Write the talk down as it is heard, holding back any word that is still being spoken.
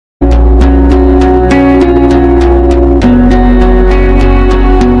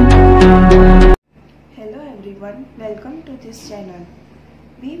this channel.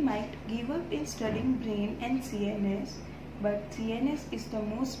 We might give up in studying brain and CNS, but CNS is the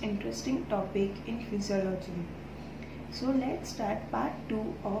most interesting topic in physiology. So let's start part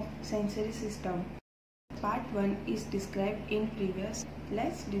 2 of sensory system. Part 1 is described in previous.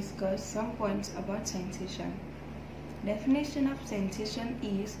 Let's discuss some points about sensation. Definition of sensation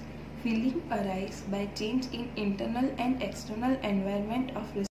is feeling arise by change in internal and external environment of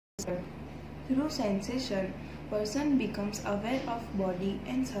receiver. Through sensation, person becomes aware of body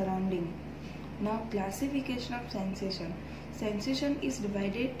and surrounding. Now, classification of sensation. Sensation is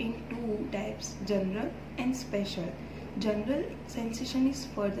divided in two types, general and special. General sensation is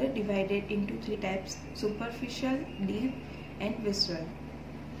further divided into three types, superficial, deep and visceral.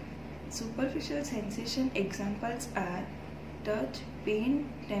 Superficial sensation examples are touch, pain,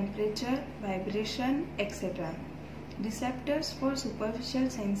 temperature, vibration, etc. Receptors for superficial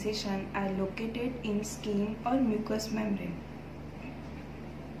sensation are located in skin or mucous membrane.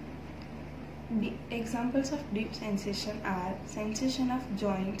 Examples of deep sensation are sensation of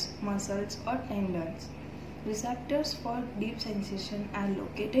joints, muscles or tendons. Receptors for deep sensation are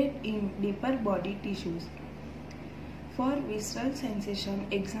located in deeper body tissues. For visceral sensation,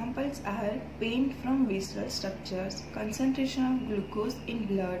 examples are pain from visceral structures, concentration of glucose in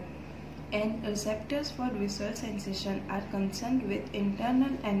blood, and receptors for visceral sensation are concerned with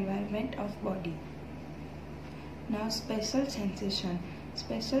internal environment of body. Now, special sensation.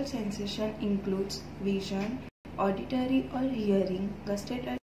 Special sensation includes vision, auditory or hearing,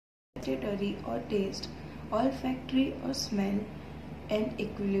 gustatory or taste, olfactory or smell, and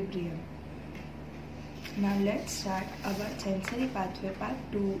equilibrium. Now let's start about sensory pathway part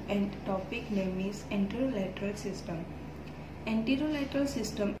 2, and topic name is anterolateral system. Anterolateral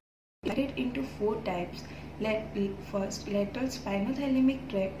system is divided into four types. First, lateral spinothalamic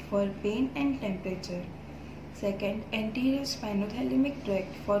tract for pain and temperature. Second, anterior spinothalamic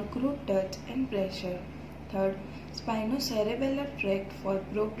tract for crude touch and pressure. Third, spinocerebellar tract for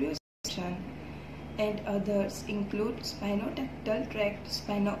proprioception, and others include spinotactile tract,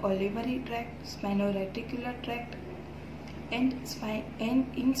 spino-olivary tract, spinoreticular tract, and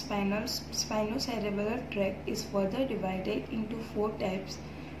in spinocerebellar tract is further divided into four types: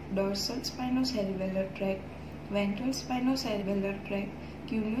 dorsal spinocerebellar tract, ventral spinocerebellar tract,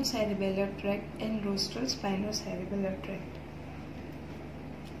 cuneo-cerebellar tract, and rostral spinocerebellar tract.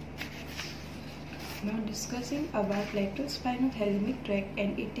 Now discussing about lateral spinothalamic tract,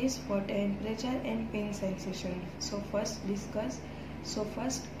 and it is for temperature and pain sensation. First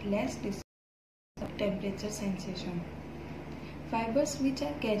let's discuss temperature sensation. Fibers which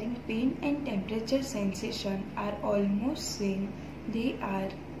are carrying pain and temperature sensation are almost same. They are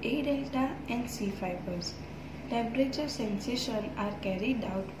A delta and C fibers. Temperature sensation are carried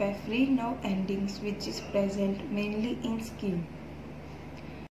out by free nerve endings which is present mainly in skin.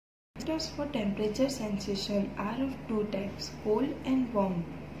 Receptors for temperature sensation are of two types, cold and warm.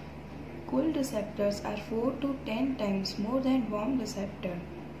 Cold receptors are 4 to 10 times more than warm receptor,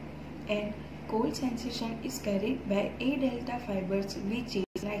 and cold sensation is carried by A delta fibers which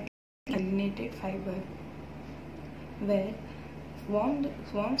is like myelinated fiber, where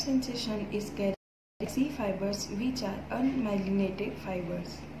warm sensation is carried by C fibers which are unmyelinated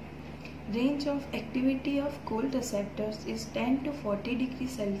fibers. Range of activity of cold receptors is 10 to 40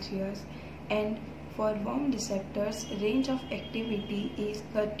 degrees Celsius, and for warm receptors range of activity is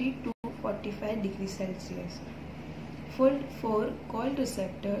 30 to 45 degrees Celsius. For cold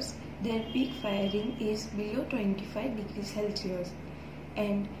receptors, their peak firing is below 25 degrees Celsius,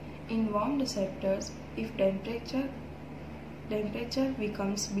 and in warm receptors, if temperature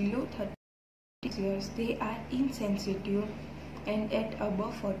becomes below 30 degrees Celsius, they are insensitive, and at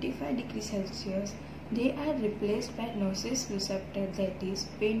above 45 degrees Celsius, they are replaced by nociceptive receptor, that is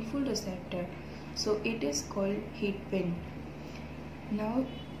painful receptor. So it is called heat pain. Now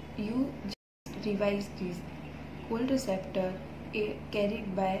you just revise this. Cold receptor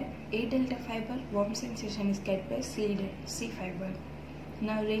carried by A delta fiber, warm sensation is carried by C fiber.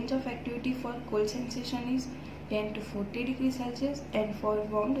 Now range of activity for cold sensation is 10 to 40 degrees Celsius, and for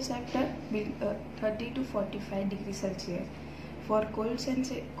warm receptor 30 to 45 degrees Celsius. For cold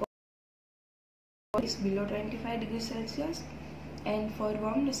sensation is below 25 degrees Celsius, and for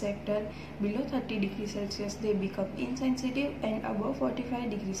warm receptor below 30 degrees Celsius they become insensitive, and above 45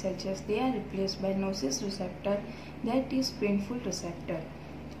 degrees Celsius they are replaced by nociceptive receptor, that is painful receptor,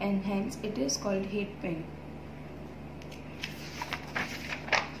 and hence it is called heat pain.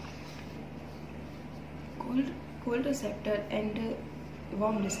 Cold receptor and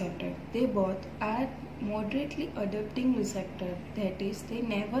warm receptor, they both are moderately adapting receptor, that is they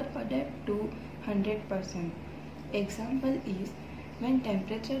never adapt to 100%. Example is when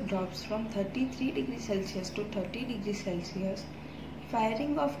temperature drops from 33 degrees Celsius to 30 degrees Celsius,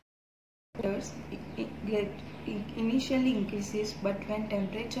 firing of receptors initially increases, but when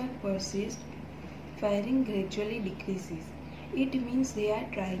temperature persists, firing gradually decreases. It means they are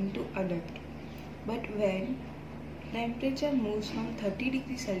trying to adapt. But when temperature moves from 30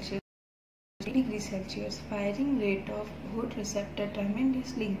 degrees Celsius to 30 degrees Celsius, firing rate of both receptor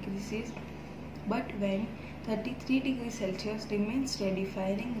tremendously increases, but when 33 degrees Celsius remains steady,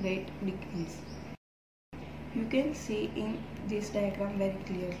 firing rate decreases. You can see in this diagram very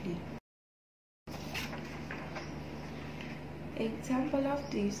clearly. Example of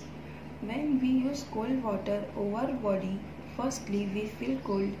this: when we use cold water over body, firstly we feel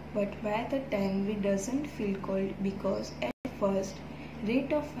cold, but by the time we doesn't feel cold because at first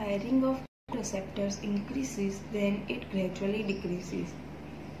rate of firing of receptors increases, then it gradually decreases.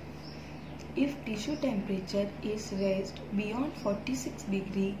 If tissue temperature is raised beyond 46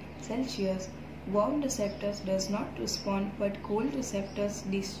 degrees Celsius, warm receptors does not respond, but cold receptors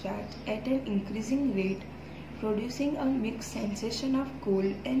discharge at an increasing rate, producing a mixed sensation of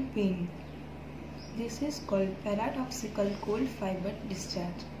cold and pain. This is called paradoxical cold fiber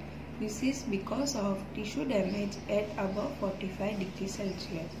discharge. This is because of tissue damage at above 45 degrees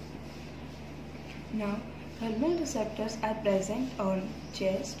Celsius. Now, thermal receptors are present on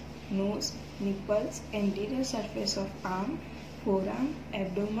chest, nose, nipples, anterior surface of arm, forearm,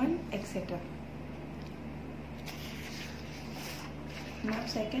 abdomen, etc. Now,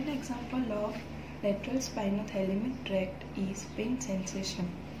 second example of lateral spinothalamic tract is pain sensation.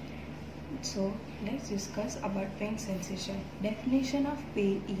 So, let's discuss about pain sensation. Definition of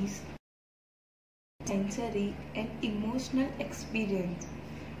pain is sensory and emotional experience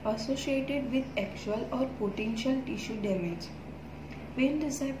associated with actual or potential tissue damage. Pain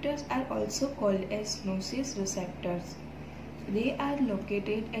receptors are also called as nociceptors. They are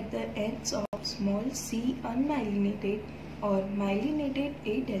located at the ends of small C unmyelinated or myelinated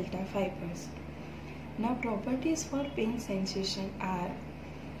A delta fibers. Now, properties for pain sensation are: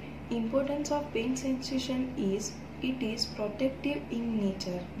 importance of pain sensation is it is protective in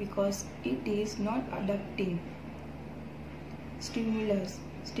nature because it is non-adapting.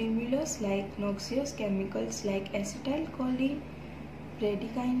 Stimulus like noxious chemicals like acetylcholine,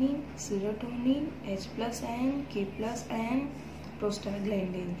 bradykinin, serotonin, H+N, K+N,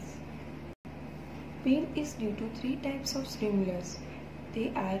 prostaglandins. Pain is due to three types of stimulus.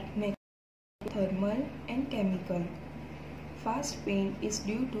 They are mechanical, thermal, and chemical. Fast pain is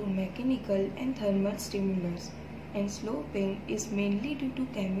due to mechanical and thermal stimulus, and slow pain is mainly due to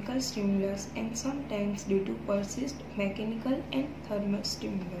chemical stimulus and sometimes due to persist mechanical and thermal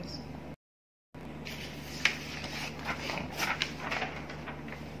stimulus.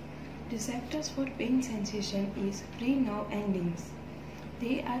 Receptors for pain sensation is pre-nerve endings.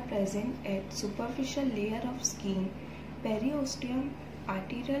 They are present at superficial layer of skin, periosteum,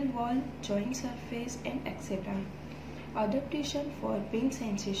 arterial wall, joint surface, and etc. Adaptation for pain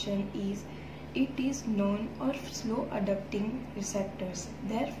sensation is it is non or slow adapting receptors.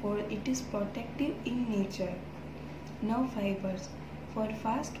 Therefore, it is protective in nature. Nerve fibers. For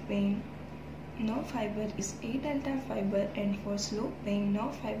fast pain, nerve fiber is A delta fiber, and for slow pain,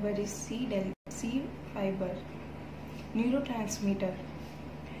 nerve fiber is C fiber. Neurotransmitter.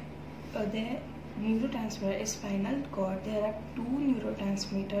 The neurotransmitter is spinal cord. There are two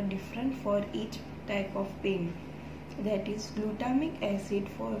neurotransmitters different for each type of pain. That is glutamic acid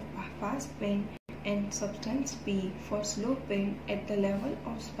for fast pain and substance P for slow pain at the level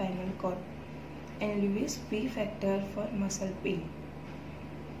of spinal cord, and Lewis P factor for muscle pain.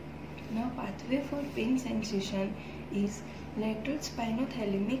 Now, pathway for pain sensation is lateral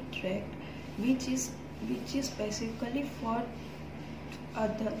spinothalamic tract, which is specifically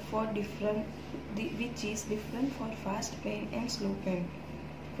which is different for fast pain and slow pain.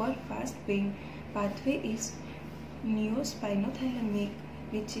 For fast pain, pathway is neospinothalamic,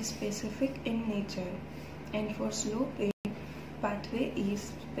 which is specific in nature, and for slow pain, pathway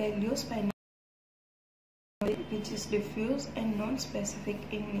is paleospinothalamic, which is diffuse and non-specific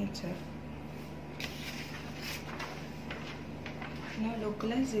in nature. Now,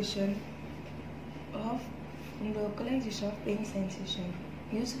 localization of pain sensation.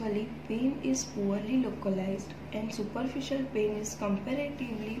 Usually, pain is poorly localized, and superficial pain is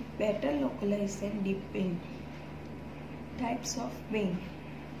comparatively better localized than deep pain. Types of pain.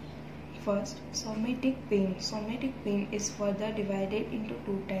 First, somatic pain. Somatic pain is further divided into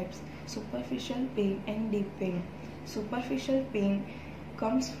two types: superficial pain and deep pain. Superficial pain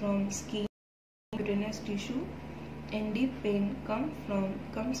comes from skin, cutaneous tissue, and deep pain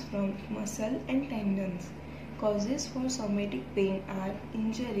comes from muscle and tendons. Causes for somatic pain are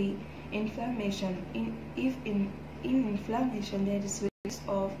injury, inflammation. In inflammation, there is release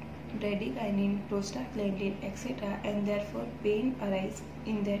of bradykinin, prostaglandin, etc., and therefore pain arises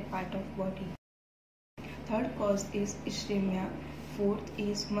in that part of body. Third cause is ischemia. Fourth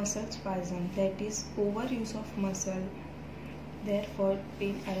is muscle spasm, that is overuse of muscle, therefore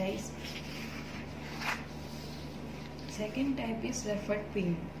pain arises. Second type is referred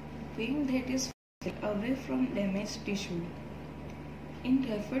pain. Pain that is away from damaged tissue. In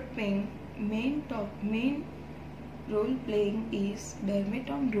referred pain, main role playing is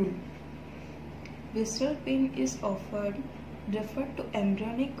dermatome rule. Visceral pain is often referred to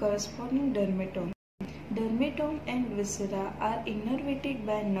embryonic corresponding dermatome. Dermatome and viscera are innervated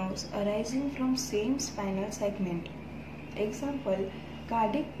by nerves arising from same spinal segment. Example,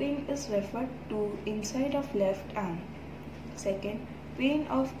 cardiac pain is referred to inside of left arm. Second, pain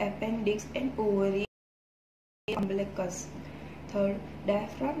of appendix and ovary umbilicus. Third,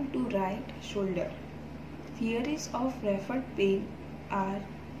 diaphragm to right shoulder. Theories of referred pain are: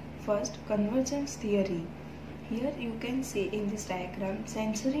 first, convergence theory. Here you can see in this diagram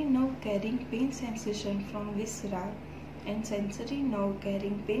sensory nerve carrying pain sensation from viscera and sensory nerve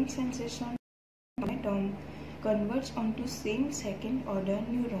carrying pain sensation from dermatome converge onto same second order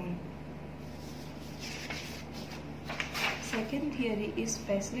neuron. Second theory is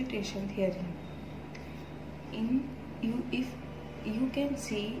facilitation theory. If you can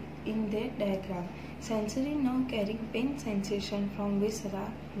see in that diagram, sensory nerve carrying pain sensation from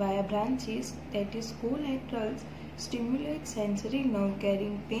viscera via branches, that is collaterals, stimulate sensory nerve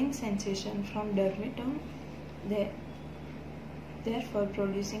carrying pain sensation from dermatome, therefore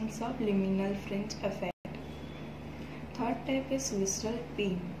producing subliminal fringe effect. Third type is visceral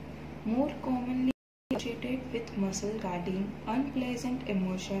pain, more commonly associated with muscle guarding, unpleasant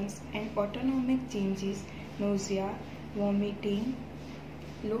emotions and autonomic changes, nausea, vomiting,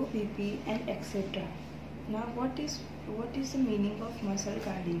 low BP and etc. Now what is the meaning of muscle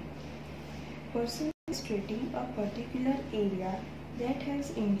guarding? Person is treating a particular area that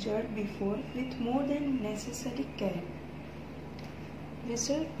has injured before with more than necessary care.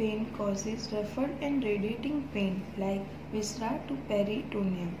 Visceral pain causes referred and radiating pain like viscera to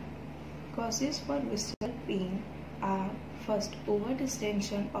peritoneum. Causes for visceral pain are: first,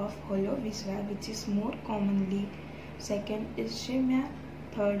 overdistension of hollow viscera, which is more commonly. Second, ischemia.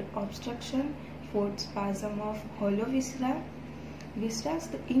 Third, obstruction. Fourth, spasm of hollow viscera. Viscera is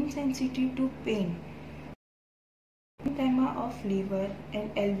insensitive to pain. Parenchyma of liver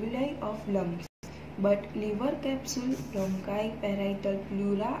and alveoli of lungs. But liver capsule, bronchi, parietal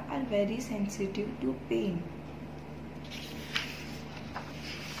pleura are very sensitive to pain.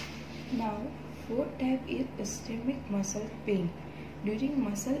 Now, fourth type is ischemic muscle pain. During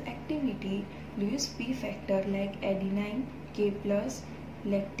muscle activity, Lewis P factor like adenine, K+,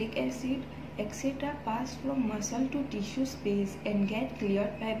 lactic acid, etc. pass from muscle to tissue space and get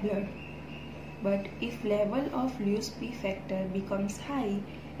cleared by blood. But if level of Lewis P factor becomes high,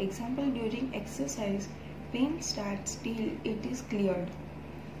 example during exercise, pain starts till it is cleared.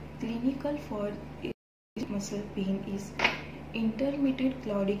 Clinical for muscle pain is intermittent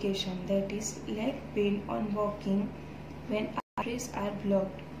claudication, that is leg pain on walking when arteries are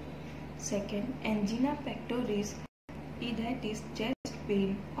blocked. Second, angina pectoris, that is chest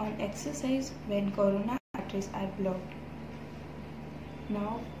pain on exercise when coronary arteries are blocked.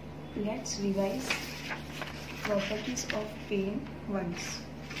 Now let's revise properties of pain once.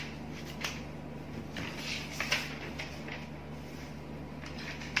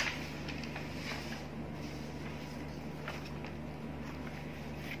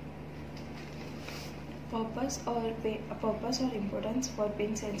 Purpose or importance for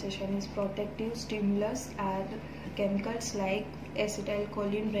pain sensation is protective. Stimulus are chemicals like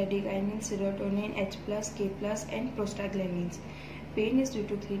acetylcholine, bradykinin, serotonin, H+, K+, and prostaglandins. Pain is due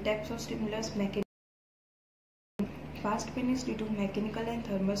to three types of stimulus: fast pain is due to mechanical and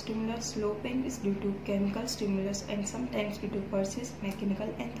thermal stimulus, slow pain is due to chemical stimulus, and sometimes due to persist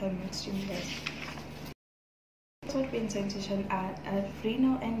mechanical and thermal stimulus. For pain sensation are free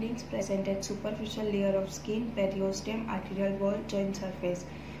nerve endings present at superficial layer of skin, periosteum, arterial wall, joint surface.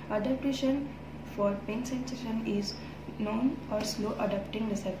 Adaptation for pain sensation is non or slow adapting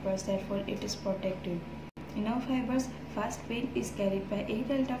receptors, therefore it is protective. Nerve fibers, fast pain is carried by A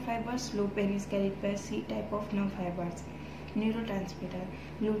delta fibers, slow pain is carried by C type of nerve fibers. Neurotransmitter,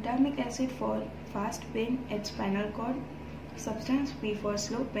 glutamic acid for fast pain at spinal cord, substance P for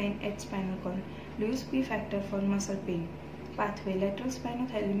slow pain at spinal cord. Lewis P factor for muscle pain. Pathway, lateral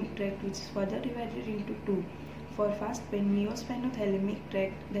spinothalamic tract, which is further divided into two. For fast pain, neospinothalamic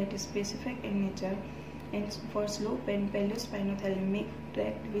tract, that is specific in nature. and for slow pain, paleo-spinothalamic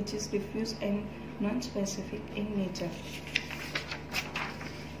tract, which is diffuse and non-specific in nature.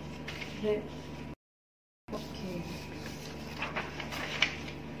 Okay.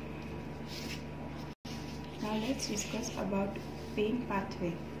 Now let's discuss about pain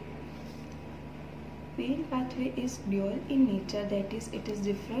pathway. Pain pathway is dual in nature, that is, it is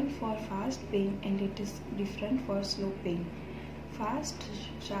different for fast pain and it is different for slow pain. Fast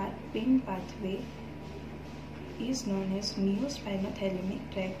sharp pain pathway is known as neo-spinothalamic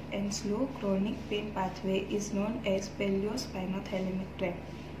tract and slow chronic pain pathway is known as paleo-spinothalamic tract.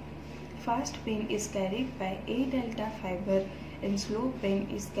 Fast pain is carried by A delta fiber and slow pain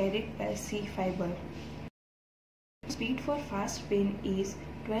is carried by C fiber. Speed for fast pain is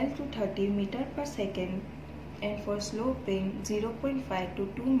 12 to 30 meter per second and for slow pain 0.5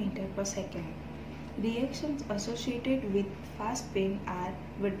 to 2 meter per second. Reactions associated with fast pain are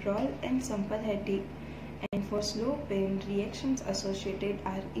withdrawal and sympathetic, and for slow pain reactions associated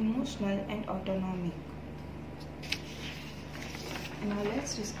are emotional and autonomic. Now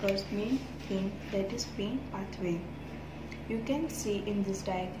let's discuss main pain, that is pain pathway. You can see in this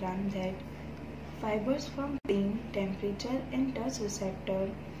diagram that fibers from pain, temperature and touch receptor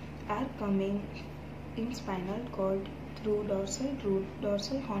are coming in spinal cord through dorsal root,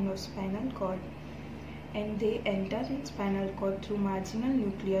 dorsal horn of spinal cord, and they enter in spinal cord through marginal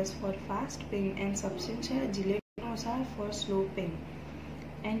nucleus for fast pain and substantia gelatinosa for slow pain.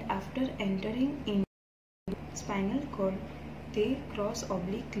 And after entering in spinal cord, they cross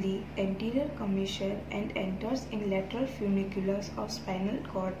obliquely anterior commissure and enters in lateral funiculus of spinal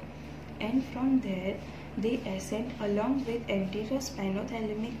cord, and from there they ascend along with anterior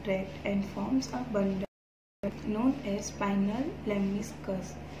spinothalamic tract and forms a bundle known as spinal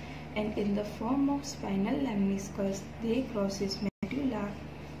lemniscus, and in the form of spinal lemniscus they crosses medulla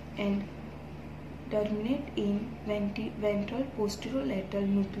and terminate in ventral posterolateral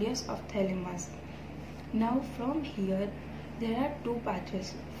nucleus of thalamus. Now from here there are two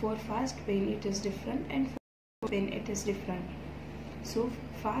pathways. For fast pain it is different and for pain it is different. So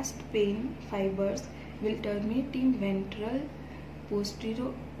fast pain fibers will terminate in ventral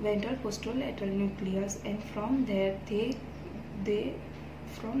posterolateral nucleus, and from there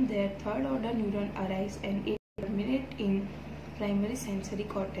third order neuron arise and it terminate in primary sensory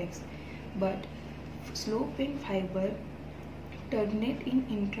cortex. But slow pain fiber terminate in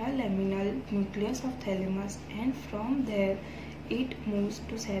intralaminal nucleus of thalamus, and from there it moves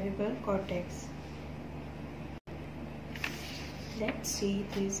to cerebral cortex. Let's see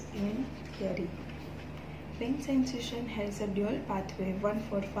this in theory. Pain sensation has a dual pathway, one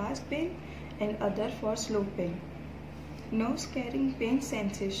for fast pain and other for slow pain. Nerves carrying pain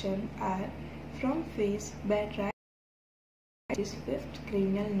sensation are from face by right is fifth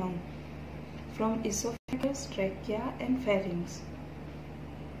cranial nerve, from esophagus, trachea and pharynx,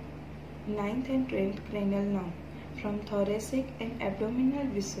 ninth and 10th cranial nerve, from thoracic and abdominal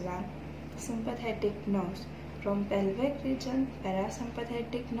viscera, sympathetic nerves, from pelvic region,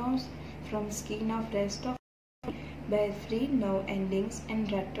 parasympathetic nerves, from skin of rest of by free nerve endings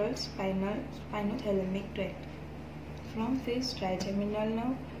and lateral spinothalamic tract, from face trigeminal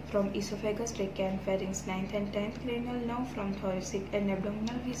nerve, from esophagus, trachea and pharynx, 9th and 10th cranial nerve, from thoracic and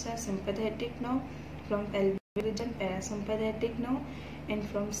abdominal viscera, sympathetic nerve, from pelvic region, parasympathetic nerve, and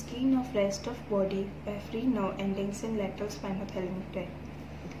from skin of rest of body by free nerve endings in lateral spinothalamic tract.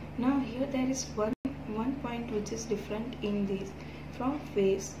 Now here there is one point which is different in this. From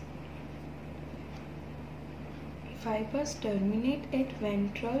face, fibers terminate at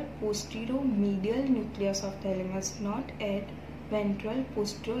ventral posteromedial nucleus of thalamus, not at ventral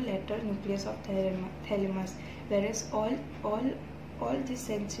posterolateral nucleus of thalamus, whereas all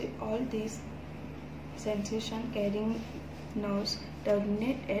these sensation carrying nerves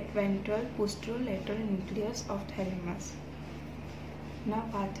terminate at ventral posterolateral nucleus of thalamus. Now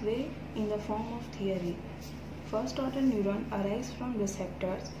pathway in the form of theory. First order neuron arise from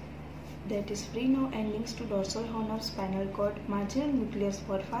receptors, that is free nerve endings to dorsal horn of spinal cord, marginal nucleus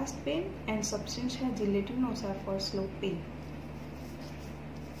for fast pain and substantia gelatinosa for slow pain.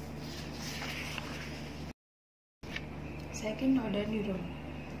 Second order neuron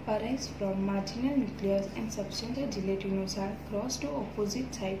arise from marginal nucleus and substantia gelatinosa, cross to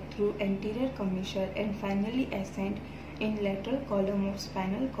opposite side through anterior commissure and finally ascend in lateral column of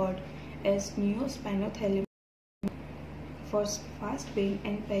spinal cord as neo-spinothalamic for fast pain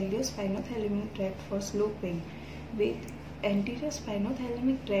and paleo-spinothalamic tract for slow pain, with anterior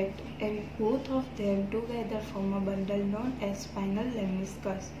spinothalamic tract and both of them together form a bundle known as spinal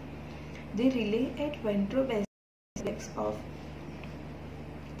lemniscus. They relay at ventrobasilics of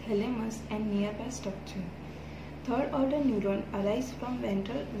thalamus and nearby structure. Third order neuron arise from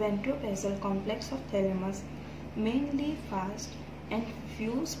ventrobasal complex of thalamus, mainly fast and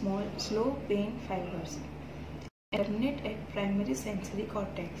few small slow pain fibers, terminate at primary sensory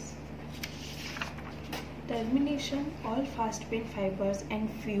cortex. Termination: all fast pain fibers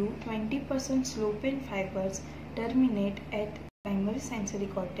and few 20% slow pain fibers terminate at primary sensory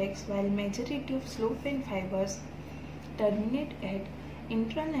cortex, while majority of slow pain fibers terminate at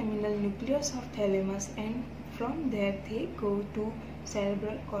intralaminar nucleus of thalamus, and from there they go to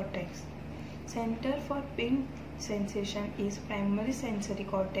cerebral cortex. Center for pain sensation is primary sensory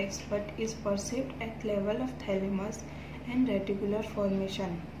cortex, but is perceived at level of thalamus and reticular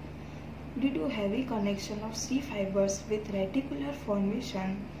formation. Due to heavy connection of C fibers with reticular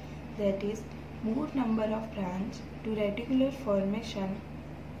formation, that is more number of branch to reticular formation,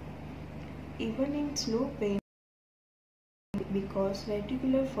 even in slow pain, because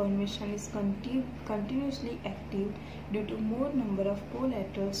reticular formation is continuously active due to more number of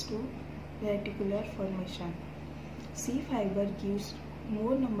collaterals to reticular formation. C fiber gives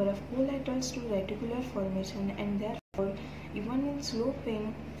more number of collaterals to reticular formation, and therefore even in slow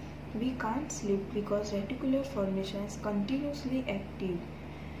pain we can't sleep because reticular formation is continuously active,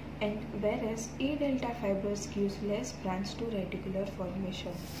 and whereas A delta fibers gives less branch to reticular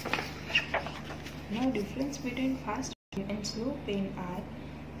formation. Now difference between fast pain and slow pain are: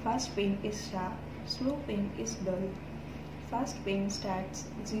 fast pain is sharp, slow pain is dull. Fast pain starts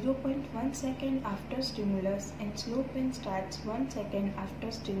 0.1 second after stimulus and slow pain starts 1 second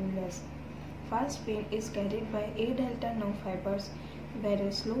after stimulus. Fast pain is carried by A delta nerve fibers,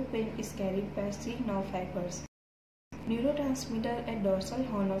 whereas slow pain is carried by C nerve fibers. Neurotransmitter at dorsal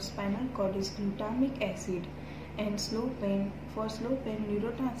horn of spinal cord is glutamic acid, and for slow pain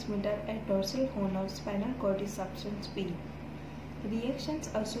neurotransmitter at dorsal horn of spinal cord is substance P. Reactions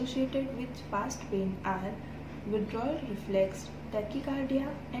associated with fast pain are withdrawal reflex, tachycardia,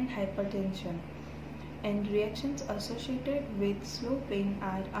 and hypertension. And reactions associated with slow pain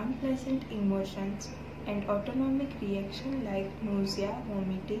are unpleasant emotions and autonomic reaction like nausea,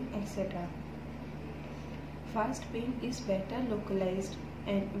 vomiting, etc. Fast pain is better localized,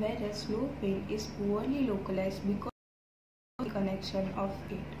 and whereas slow pain is poorly localized because of the connection of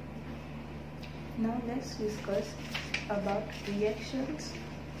it. Now let's discuss about reactions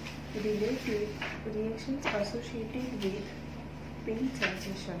associated with pain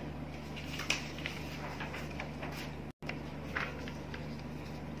sensation.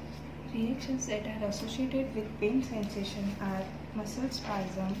 Reactions that are associated with pain sensation are muscle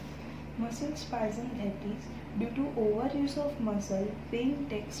spasm. Muscle spasm, that is due to overuse of muscle, pain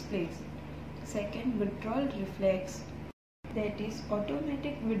takes place. Second, withdrawal reflex, that is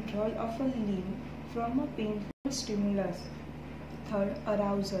automatic withdrawal of a limb from a painful stimulus. Third,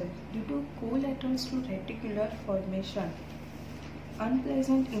 arousal due to collaterals to reticular formation.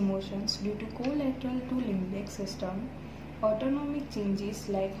 Unpleasant emotions due to collateral to limbic system. Autonomic changes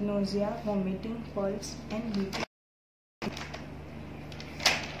like nausea, vomiting, pulse, and beating.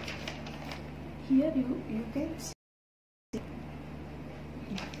 Here you can see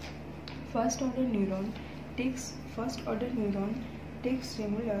first order neuron takes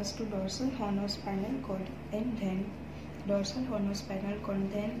stimulus to dorsal horn of spinal cord, and then dorsal horn of spinal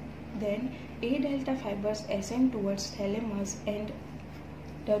cord, then A delta fibers ascend towards thalamus and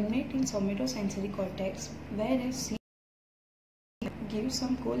terminate in somatosensory cortex, whereas C gives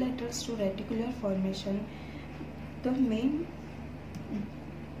some collaterals to reticular formation. The main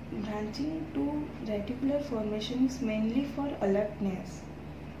branching to reticular formation is mainly for alertness.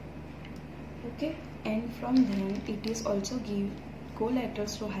 Okay, and from then it is also give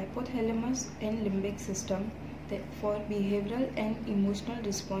collaterals to hypothalamus and limbic system for behavioral and emotional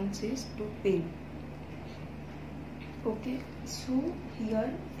responses to pain. Okay, so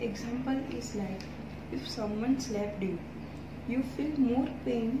here example is like, if someone slapped you, you feel more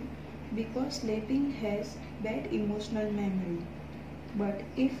pain because slapping has bad emotional memory. But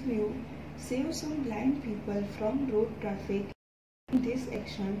if you save some blind people from road traffic in this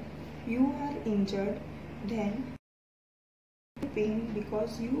action, you are injured, then pain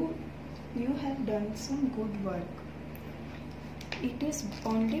because you have done some good work. It is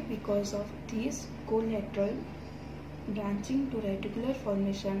only because of this collateral branching to reticular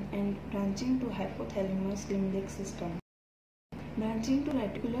formation and branching to hypothalamus limbic system. Branching to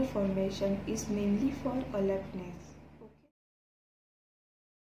reticular formation is mainly for alertness.